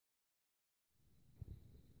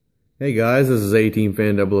Hey guys, this is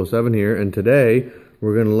A-Team-Fan-007 here, and today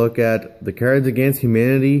we're going to look at the Cards Against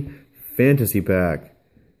Humanity Fantasy Pack.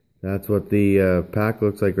 That's what the pack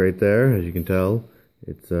looks like right there. As you can tell,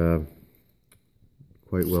 it's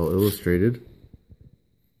quite well illustrated,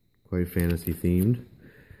 quite fantasy themed.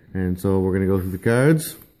 And so we're going to go through the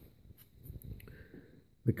cards.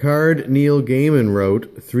 The card Neil Gaiman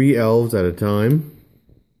wrote, 3 elves at a time,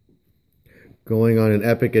 going on an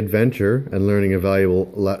epic adventure and learning a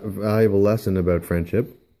valuable lesson about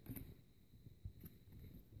friendship.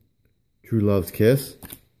 True Love's Kiss.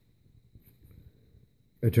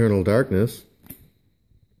 Eternal Darkness.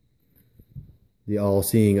 The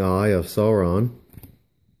All-Seeing Eye of Sauron.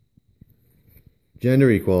 Gender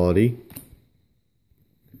Equality.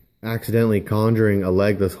 Accidentally conjuring a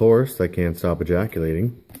legless horse that can't stop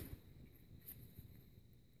ejaculating.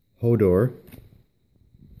 Hodor.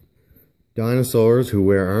 Dinosaurs who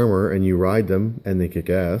wear armor and you ride them and they kick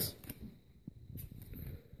ass.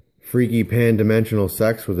 Freaky pan-dimensional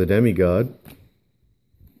sex with a demigod.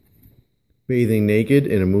 Bathing naked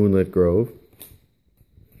in a moonlit grove.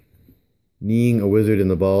 Kneeing a wizard in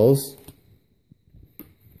the balls.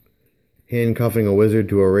 Handcuffing a wizard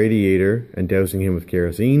to a radiator and dousing him with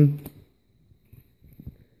kerosene.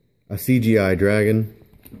 A CGI dragon.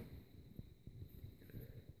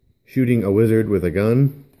 Shooting a wizard with a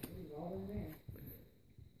gun.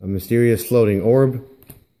 A mysterious floating orb.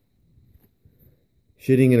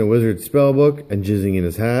 Shitting in a wizard's spellbook and jizzing in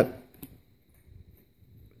his hat.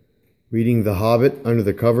 Reading The Hobbit under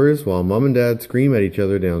the covers while mom and dad scream at each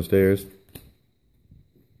other downstairs.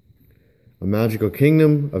 A magical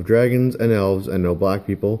kingdom of dragons and elves and no black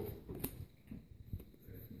people.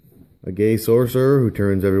 A gay sorcerer who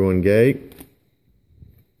turns everyone gay.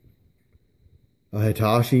 A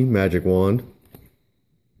Hitachi magic wand.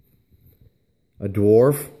 A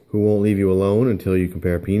dwarf who won't leave you alone until you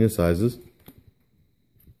compare penis sizes.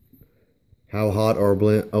 How hot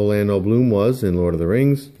Orlando Bloom was in Lord of the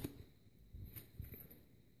Rings.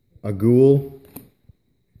 A ghoul.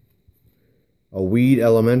 A weed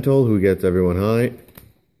elemental who gets everyone high.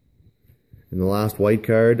 And the last white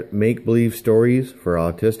card, make-believe stories for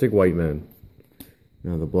autistic white men.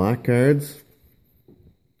 Now the black cards.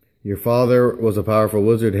 Your father was a powerful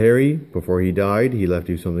wizard, Harry. Before he died, he left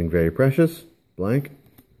you something very precious. Blank.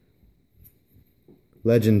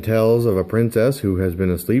 Legend tells of a princess who has been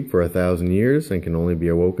asleep for 1,000 years and can only be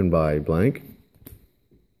awoken by blank.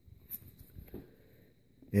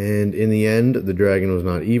 And in the end, the dragon was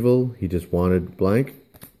not evil, he just wanted blank.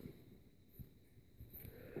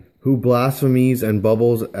 Who blasphemies and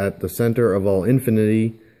bubbles at the center of all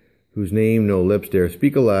infinity, whose name no lips dare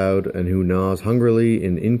speak aloud, and who gnaws hungrily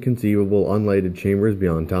in inconceivable unlighted chambers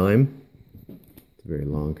beyond time. It's a very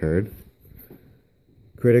long card.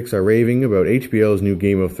 Critics are raving about HBO's new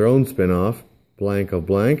Game of Thrones spin-off, blank of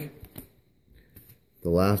blank.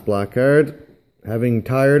 The last black card. Having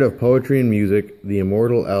tired of poetry and music, the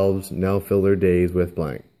immortal elves now fill their days with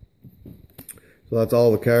blank. So that's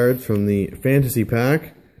all the cards from the fantasy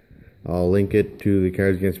pack. I'll link it to the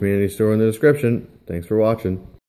Cards Against Humanity store in the description. Thanks for watching.